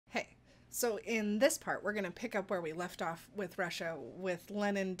So in this part, we're going to pick up where we left off with Russia, with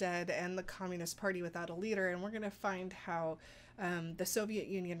Lenin dead and the Communist Party without a leader, and we're going to find how the Soviet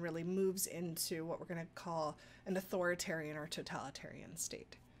Union really moves into what we're going to call an authoritarian or totalitarian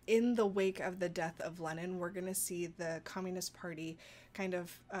state. In the wake of the death of Lenin, we're going to see the Communist Party kind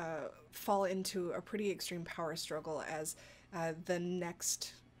of fall into a pretty extreme power struggle as the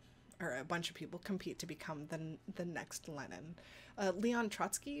next, or a bunch of people compete to become the next Lenin. Leon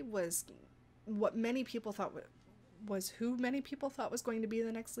Trotsky was what many people thought was who many people thought was going to be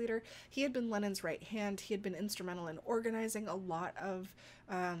the next leader. He had been Lenin's right hand. He had been instrumental in organizing a lot of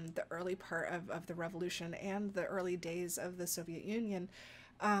the early part of the revolution and the early days of the Soviet Union.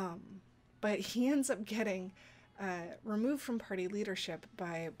 But he ends up getting removed from party leadership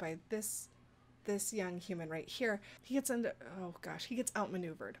by this young human right here. He gets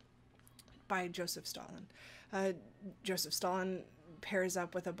outmaneuvered by Joseph Stalin. Joseph Stalin pairs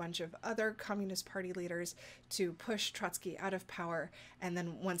up with a bunch of other Communist Party leaders to push Trotsky out of power, and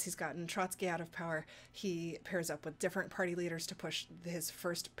then once he's gotten Trotsky out of power, he pairs up with different party leaders to push his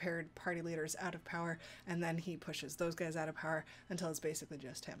first paired party leaders out of power, and then he pushes those guys out of power until it's basically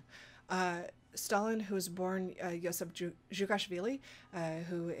just him. Stalin, who was born Yosef Zhukashvili,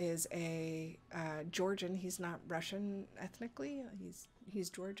 who is a Georgian. He's not Russian ethnically. He's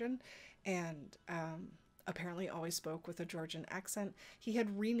Georgian, and apparently always spoke with a Georgian accent. He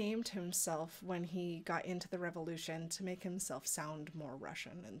had renamed himself when he got into the revolution to make himself sound more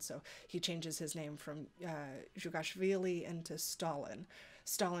Russian, and so he changes his name from Zhukashvili into Stalin.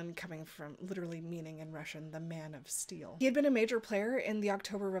 Stalin coming from literally meaning in Russian, the man of steel. He had been a major player in the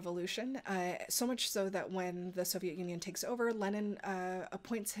October Revolution, so much so that when the Soviet Union takes over, Lenin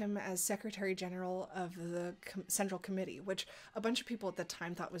appoints him as Secretary General of the Central Committee, which a bunch of people at the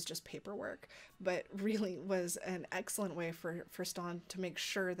time thought was just paperwork, but really was an excellent way for Stalin to make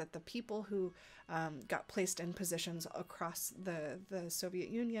sure that the people who got placed in positions across the Soviet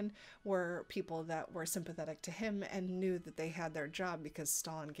Union were people that were sympathetic to him and knew that they had their job because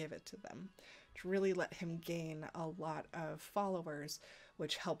Stalin gave it to them, which really let him gain a lot of followers,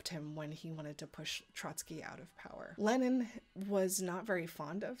 which helped him when he wanted to push Trotsky out of power. Lenin was not very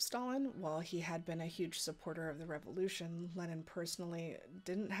fond of Stalin. While he had been a huge supporter of the revolution, Lenin personally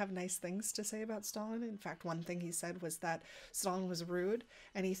didn't have nice things to say about Stalin. In fact, one thing he said was that Stalin was rude,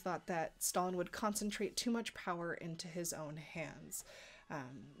 and he thought that Stalin would concentrate too much power into his own hands.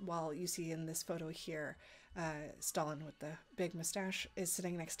 While you see in this photo here, Stalin with the big mustache is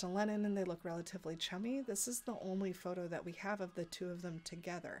sitting next to Lenin and they look relatively chummy. This is the only photo that we have of the two of them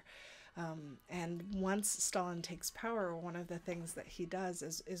together. And once Stalin takes power, one of the things that he does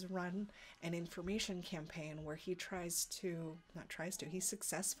is run an information campaign where he he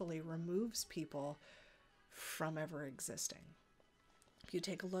successfully removes people from ever existing. If you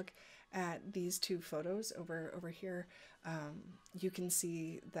take a look at these two photos over here, you can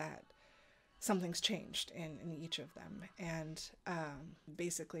see that something's changed in each of them. And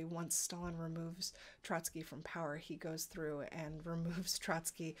basically, once Stalin removes Trotsky from power, he goes through and removes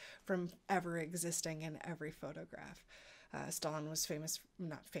Trotsky from ever existing in every photograph. Stalin was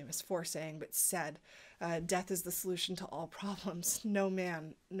not famous for saying, but said, death is the solution to all problems. No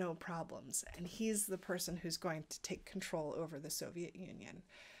man, no problems. And he's the person who's going to take control over the Soviet Union.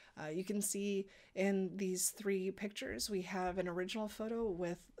 You can see in these three pictures, we have an original photo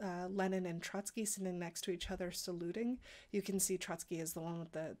with Lenin and Trotsky sitting next to each other saluting. You can see Trotsky is the one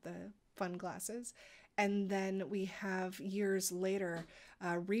with the fun glasses. And then we have years later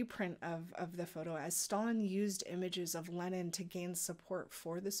a reprint of the photo as Stalin used images of Lenin to gain support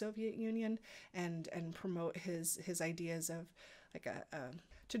for the Soviet Union and promote his ideas of like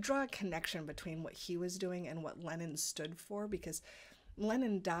to draw a connection between what he was doing and what Lenin stood for, because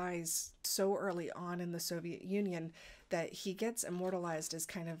Lenin dies so early on in the Soviet Union that he gets immortalized as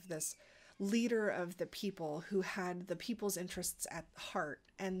kind of this leader of the people who had the people's interests at heart.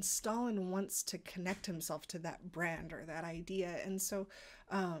 And Stalin wants to connect himself to that brand or that idea. And so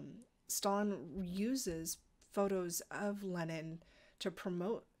Stalin uses photos of Lenin to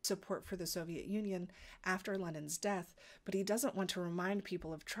promote support for the Soviet Union after Lenin's death, but he doesn't want to remind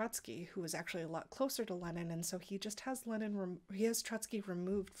people of Trotsky, who was actually a lot closer to Lenin, and so he just has Trotsky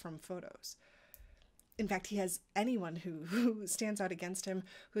removed from photos. In fact, he has anyone who stands out against him,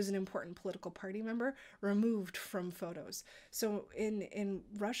 who's an important political party member, removed from photos. So in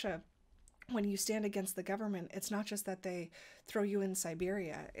Russia, when you stand against the government, it's not just that they throw you in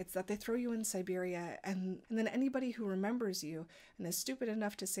Siberia, it's that they throw you in Siberia and then anybody who remembers you and is stupid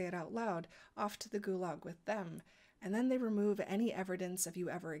enough to say it out loud, off to the gulag with them. And then they remove any evidence of you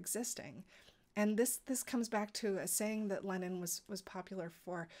ever existing. And this comes back to a saying that Lenin was popular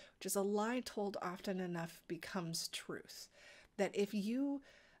for, which is, a lie told often enough becomes truth. That if you,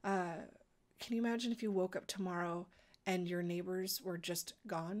 can you imagine if you woke up tomorrow and your neighbors were just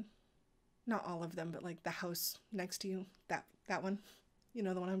gone? Not all of them, but like the house next to you, that one, you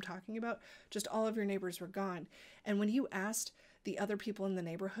know, the one I'm talking about, just all of your neighbors were gone. And when you asked the other people in the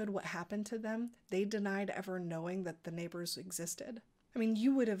neighborhood what happened to them, they denied ever knowing that the neighbors existed. I mean,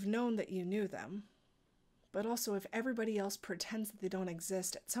 you would have known that you knew them, but also if everybody else pretends that they don't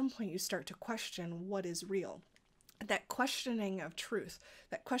exist, at some point you start to question what is real. That questioning of truth,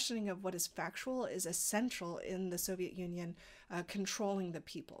 that questioning of what is factual, is essential in the Soviet Union controlling the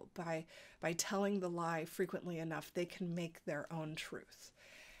people. By telling the lie frequently enough, they can make their own truth.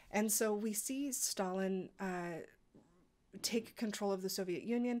 And so we see Stalin take control of the Soviet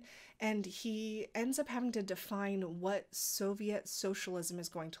Union, and he ends up having to define what Soviet socialism is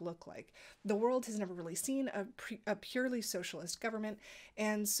going to look like. The world has never really seen a purely socialist government,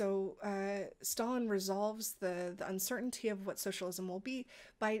 and so Stalin resolves the uncertainty of what socialism will be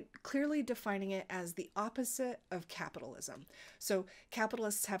by clearly defining it as the opposite of capitalism. So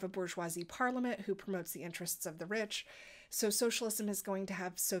capitalists have a bourgeoisie parliament who promotes the interests of the rich. So socialism is going to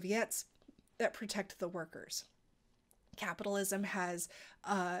have Soviets that protect the workers. Capitalism has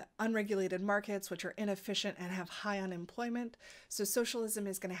unregulated markets, which are inefficient and have high unemployment. So socialism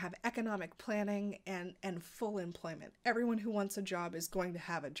is going to have economic planning and full employment. Everyone who wants a job is going to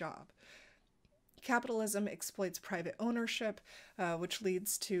have a job. Capitalism exploits private ownership, which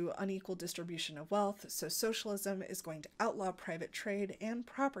leads to unequal distribution of wealth. So socialism is going to outlaw private trade and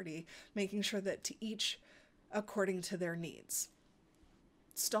property, making sure that to each according to their needs.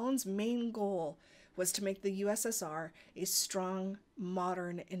 Stalin's main goal was to make the USSR a strong,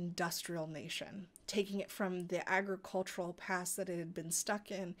 modern, industrial nation, taking it from the agricultural past that it had been stuck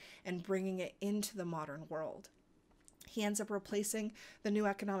in and bringing it into the modern world. He ends up replacing the new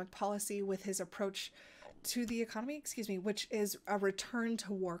economic policy with his approach to the economy, which is a return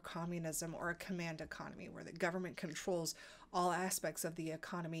to war communism, or a command economy, where the government controls all aspects of the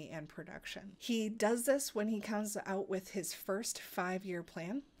economy and production. He does this when he comes out with his first 5-year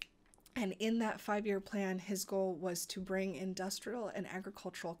plan. And in that 5-year plan, his goal was to bring industrial and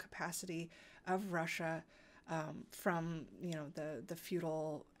agricultural capacity of Russia from, the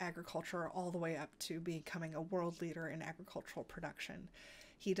feudal agriculture all the way up to becoming a world leader in agricultural production.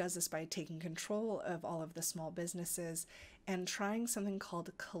 He does this by taking control of all of the small businesses and trying something called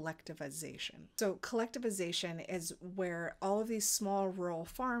collectivization. So collectivization is where all of these small rural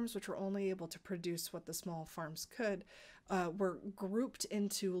farms, which were only able to produce what the small farms could, were grouped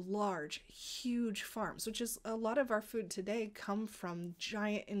into large, huge farms, which is a lot of our food today come from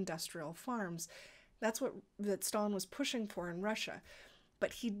giant industrial farms. That's what that Stalin was pushing for in Russia.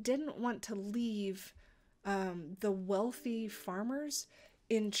 But he didn't want to leave the wealthy farmers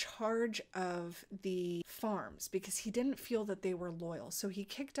in charge of the farms, because he didn't feel that they were loyal. So he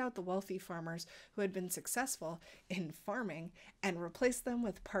kicked out the wealthy farmers who had been successful in farming and replaced them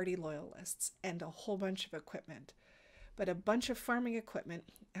with party loyalists and a whole bunch of equipment. But a bunch of farming equipment,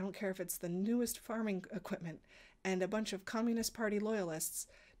 I don't care if it's the newest farming equipment, and a bunch of Communist Party loyalists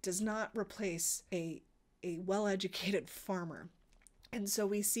does not replace a well-educated farmer. And so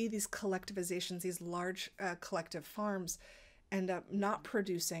we see these collectivizations, these large collective farms, end up not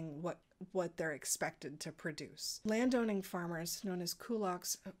producing what they're expected to produce. Landowning farmers, known as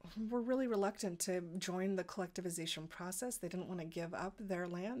kulaks, were really reluctant to join the collectivization process. They didn't want to give up their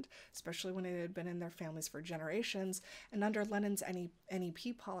land, especially when it had been in their families for generations. And under Lenin's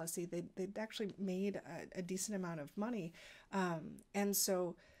NEP policy, they'd actually made a decent amount of money. And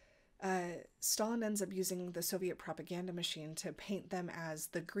so Stalin ends up using the Soviet propaganda machine to paint them as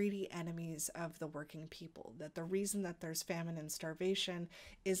the greedy enemies of the working people, that the reason that there's famine and starvation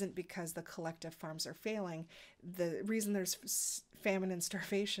isn't because the collective farms are failing. The reason there's famine and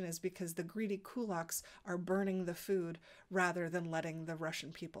starvation is because the greedy kulaks are burning the food rather than letting the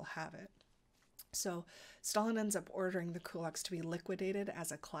Russian people have it. So Stalin ends up ordering the kulaks to be liquidated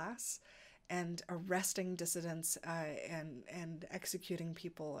as a class, and arresting dissidents and executing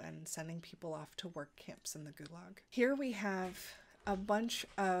people and sending people off to work camps in the Gulag. Here we have a bunch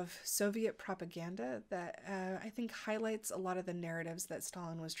of Soviet propaganda that I think highlights a lot of the narratives that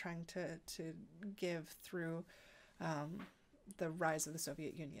Stalin was trying to give through the rise of the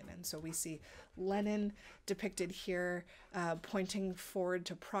Soviet Union. And so we see Lenin depicted here pointing forward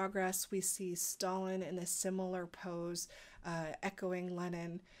to progress. We see Stalin in a similar pose, echoing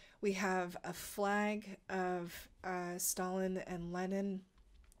Lenin. We have a flag of Stalin and Lenin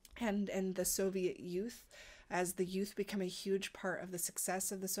and the Soviet youth as the youth become a huge part of the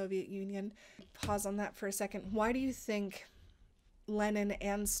success of the Soviet Union. Pause on that for a second. Why do you think Lenin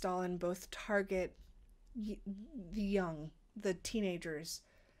and Stalin both target the young, the teenagers,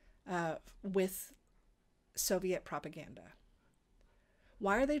 with Soviet propaganda?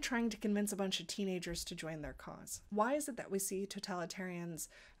 Why are they trying to convince a bunch of teenagers to join their cause? Why is it that we see totalitarians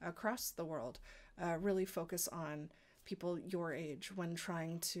across the world really focus on people your age when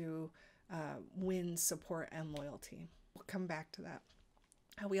trying to win support and loyalty? We'll come back to that.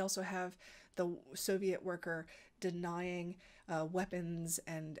 We also have the Soviet worker denying weapons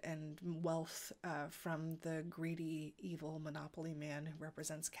and wealth from the greedy, evil monopoly man who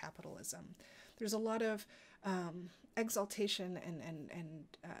represents capitalism. There's a lot of exaltation and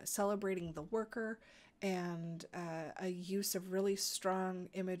celebrating the worker, and a use of really strong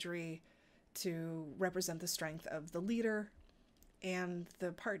imagery to represent the strength of the leader and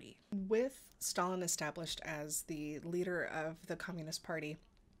the party. With Stalin established as the leader of the Communist Party,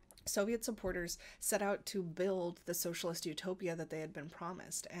 Soviet supporters set out to build the socialist utopia that they had been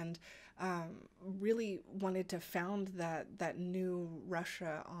promised, and really wanted to found that new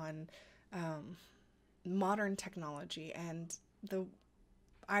Russia on modern technology. And the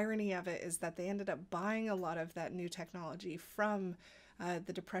irony of it is that they ended up buying a lot of that new technology from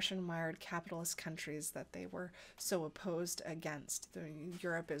the depression-mired capitalist countries that they were so opposed against.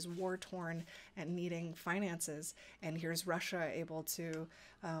 Europe is war-torn and needing finances, and here's Russia able to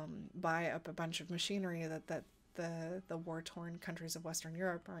buy up a bunch of machinery that the war-torn countries of Western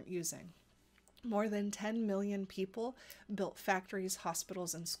Europe aren't using. More than 10 million people built factories,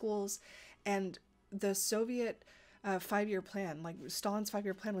 hospitals, and schools, and the Soviet 5-year plan, like Stalin's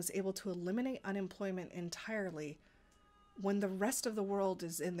 5-year plan, was able to eliminate unemployment entirely when the rest of the world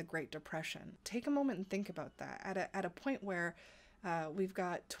is in the Great Depression. Take a moment and think about that. At a point where we've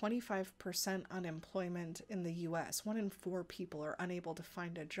got 25% unemployment in the US, 1 in 4 people are unable to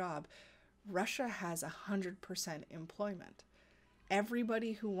find a job, Russia has 100% employment.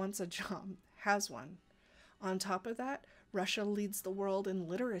 Everybody who wants a job has one. On top of that, Russia leads the world in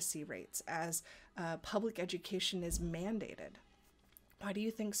literacy rates as public education is mandated. Why do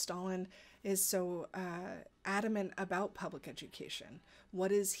you think Stalin is so adamant about public education? What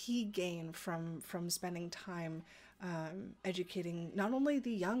does he gain from spending time educating not only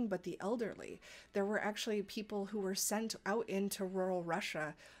the young but the elderly? There were actually people who were sent out into rural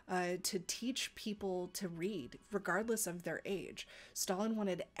Russia to teach people to read, regardless of their age. Stalin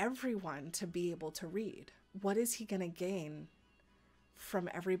wanted everyone to be able to read. What is he going to gain from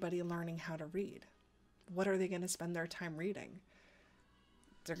everybody learning how to read? What are they going to spend their time reading?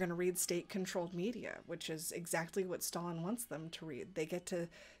 They're going to read state-controlled media, which is exactly what Stalin wants them to read. They get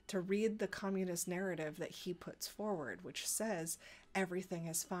to read the communist narrative that he puts forward, which says everything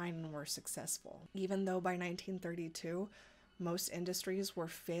is fine and we're successful. Even though by 1932, most industries were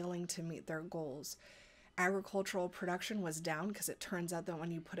failing to meet their goals. Agricultural production was down because it turns out that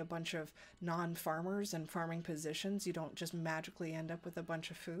when you put a bunch of non-farmers in farming positions, you don't just magically end up with a bunch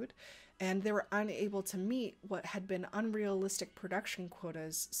of food. And they were unable to meet what had been unrealistic production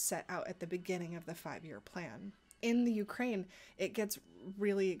quotas set out at the beginning of the 5-year plan. In the Ukraine, it gets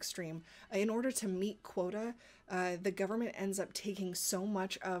really extreme. In order to meet quota, the government ends up taking so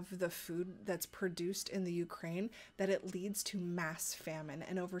much of the food that's produced in the Ukraine that it leads to mass famine,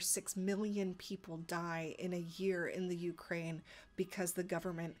 and over 6 million people die in a year in the Ukraine because the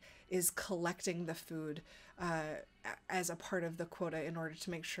government is collecting the food as a part of the quota in order to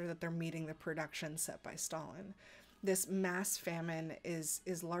make sure that they're meeting the production set by Stalin. This mass famine is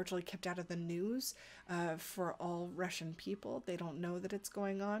largely kept out of the news for all Russian people. They don't know that it's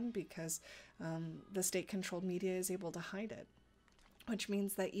going on because the state-controlled media is able to hide it. Which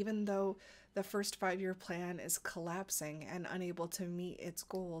means that even though the first 5-year plan is collapsing and unable to meet its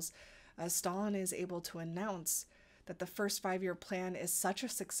goals, Stalin is able to announce that the first 5-year plan is such a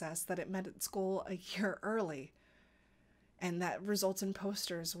success that it met its goal a year early. And that results in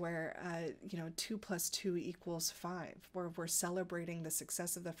posters where, 2 + 2 = 5, where we're celebrating the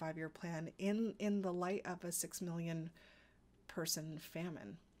success of the 5-year plan in the light of a 6 million person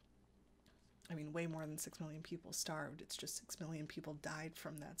famine. I mean, way more than 6 million people starved. It's just 6 million people died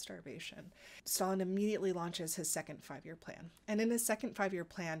from that starvation. Stalin immediately launches his second 5-year plan. And in his second 5-year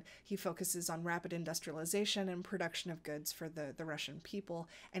plan, he focuses on rapid industrialization and production of goods for the Russian people.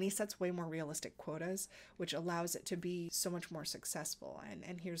 And he sets way more realistic quotas, which allows it to be so much more successful.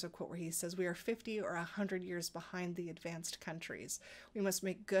 And here's a quote where he says, "We are 50 or 100 years behind the advanced countries. We must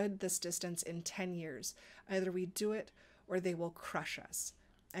make good this distance in 10 years. Either we do it or they will crush us."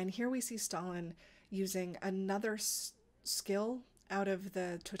 And here we see Stalin using another skill out of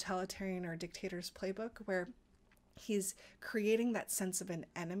the totalitarian or dictator's playbook, where he's creating that sense of an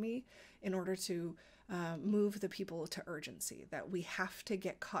enemy in order to move the people to urgency, that we have to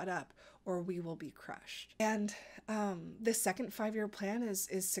get caught up or we will be crushed. And this second 5-year plan is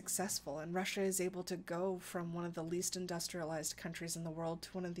successful, and Russia is able to go from one of the least industrialized countries in the world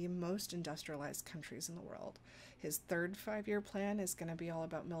to one of the most industrialized countries in the world. His third 5-year plan is going to be all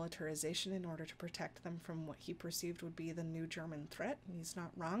about militarization in order to protect them from what he perceived would be the new German threat, and he's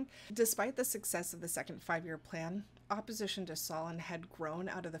not wrong. Despite the success of the second 5-year plan, opposition to Stalin had grown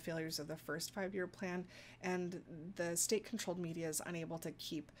out of the failures of the first 5-year plan, and the state-controlled media is unable to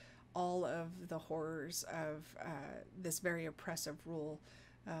keep all of the horrors of this very oppressive rule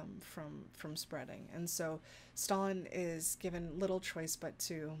from spreading. And so Stalin is given little choice but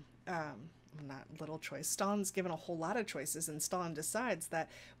to not little choice. Stalin's given a whole lot of choices, and Stalin decides that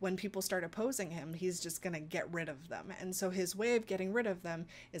when people start opposing him, he's just going to get rid of them. And so his way of getting rid of them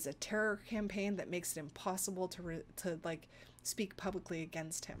is a terror campaign that makes it impossible to like speak publicly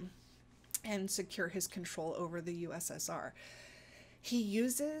against him and secure his control over the USSR. He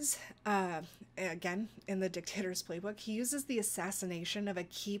uses, again, in the dictator's playbook, he uses the assassination of a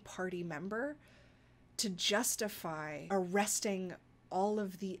key party member to justify arresting all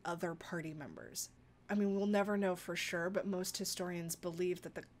of the other party members. I mean, we'll never know for sure, but most historians believe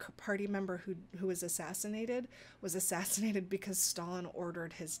that the party member who was assassinated because Stalin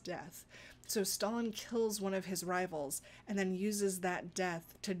ordered his death. So Stalin kills one of his rivals and then uses that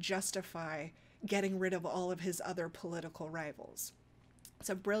death to justify getting rid of all of his other political rivals. It's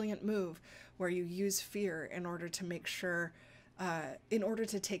a brilliant move where you use fear in order to make sure, in order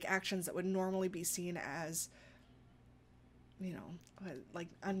to take actions that would normally be seen as, you know, like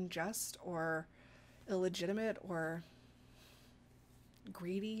unjust or illegitimate or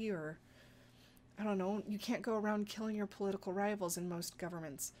greedy, or I don't know. You can't go around killing your political rivals in most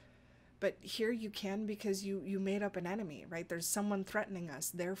governments. But here you can, because you made up an enemy, right? There's someone threatening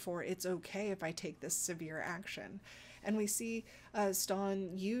us. Therefore, it's okay if I take this severe action. And we see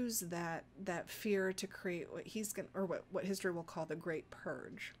Stalin use that fear to create what history will call the Great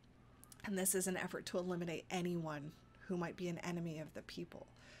Purge. And this is an effort to eliminate anyone who might be an enemy of the people.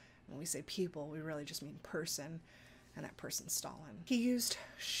 When we say people, we really just mean person, and that person's Stalin. He used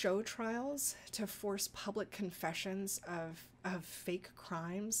show trials to force public confessions of fake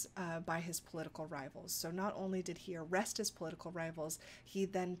crimes by his political rivals. So not only did he arrest his political rivals, he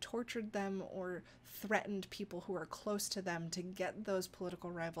then tortured them or threatened people who are close to them to get those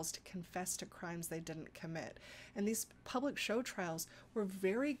political rivals to confess to crimes they didn't commit. And these public show trials were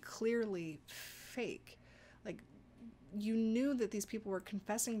very clearly fake. Like, you knew that these people were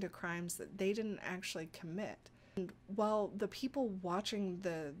confessing to crimes that they didn't actually commit. And while the people watching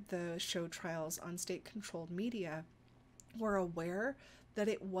the show trials on state-controlled media were aware that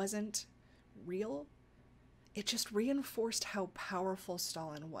it wasn't real, it just reinforced how powerful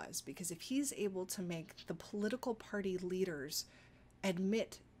Stalin was. Because if he's able to make the political party leaders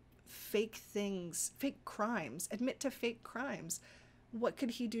admit fake things, admit to fake crimes, what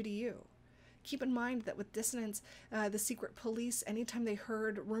could he do to you? Keep in mind that with dissidents, the secret police, anytime they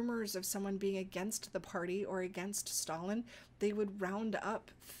heard rumors of someone being against the party or against Stalin, they would round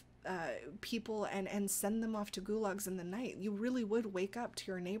up people and send them off to gulags in the night. You really would wake up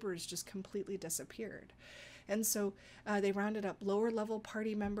to your neighbors just completely disappeared. And so they rounded up lower level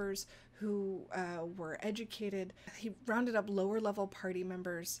party members who were educated. He rounded up lower level party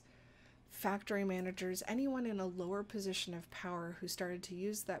members, factory managers, anyone in a lower position of power who started to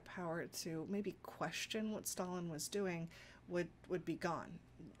use that power to maybe question what Stalin was doing would be gone,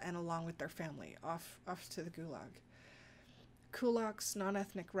 and along with their family, off to the gulag. Kulaks,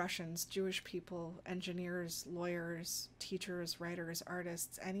 non-ethnic Russians, Jewish people, engineers, lawyers, teachers, writers,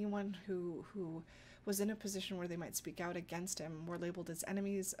 artists, anyone who was in a position where they might speak out against him were labeled as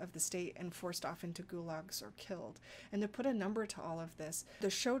enemies of the state and forced off into gulags or killed. And to put a number to all of this, the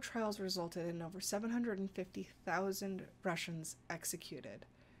show trials resulted in over 750,000 Russians executed,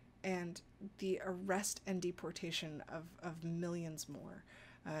 and the arrest and deportation of millions more.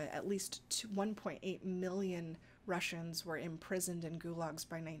 At least 1.8 million Russians were imprisoned in gulags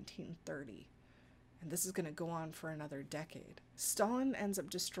by 1930. And this is going to go on for another decade. Stalin ends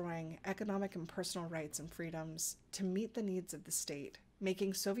up destroying economic and personal rights and freedoms to meet the needs of the state,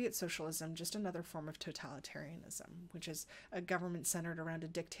 making Soviet socialism just another form of totalitarianism, which is a government centered around a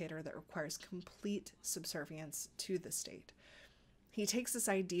dictator that requires complete subservience to the state. He takes this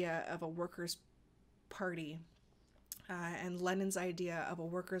idea of a workers' party and Lenin's idea of a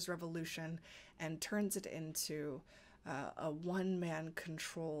workers' revolution and turns it into a one-man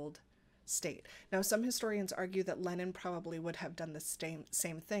controlled state. Now, some historians argue that Lenin probably would have done the same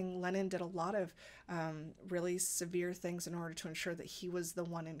thing. Lenin did a lot of really severe things in order to ensure that he was the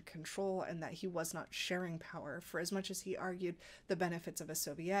one in control and that he was not sharing power. For as much as he argued the benefits of a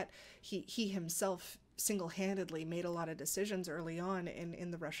Soviet, he himself single-handedly made a lot of decisions early on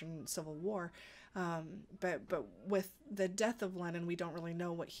in the Russian Civil War. But with the death of Lenin, we don't really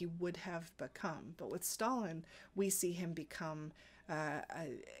know what he would have become. But with Stalin, we see him become an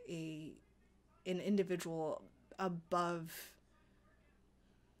individual above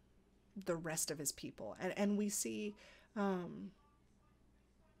the rest of his people, and we see the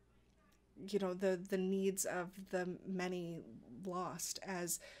needs of the many lost,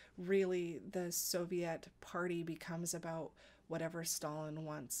 as really the Soviet party becomes about whatever Stalin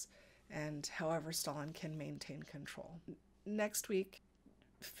wants and however Stalin can maintain control. Next week,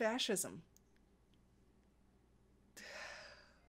 fascism.